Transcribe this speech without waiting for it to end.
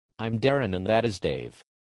I'm Darren and that is Dave.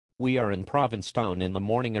 We are in Provincetown in the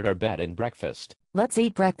morning at our bed and breakfast. Let's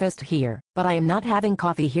eat breakfast here, but I am not having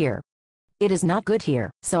coffee here. It is not good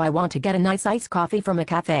here, so I want to get a nice iced coffee from a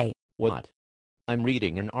cafe. What? I'm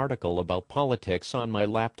reading an article about politics on my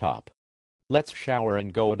laptop. Let's shower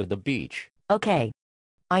and go to the beach. Okay.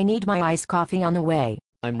 I need my iced coffee on the way.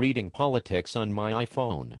 I'm reading politics on my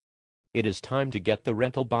iPhone. It is time to get the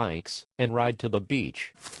rental bikes and ride to the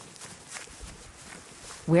beach.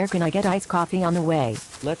 Where can I get iced coffee on the way?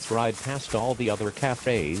 Let's ride past all the other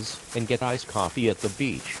cafes and get iced coffee at the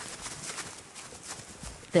beach.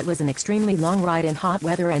 That was an extremely long ride in hot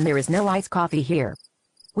weather and there is no iced coffee here.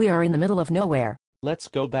 We are in the middle of nowhere. Let's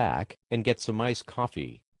go back and get some iced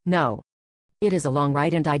coffee. No. It is a long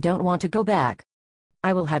ride and I don't want to go back.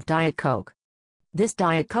 I will have Diet Coke. This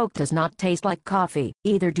Diet Coke does not taste like coffee,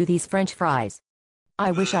 either do these French fries.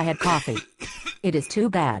 I wish I had coffee. It is too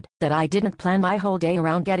bad that I didn't plan my whole day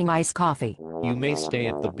around getting iced coffee. You may stay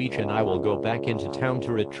at the beach and I will go back into town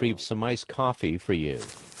to retrieve some iced coffee for you.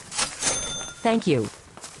 Thank you.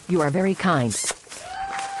 You are very kind.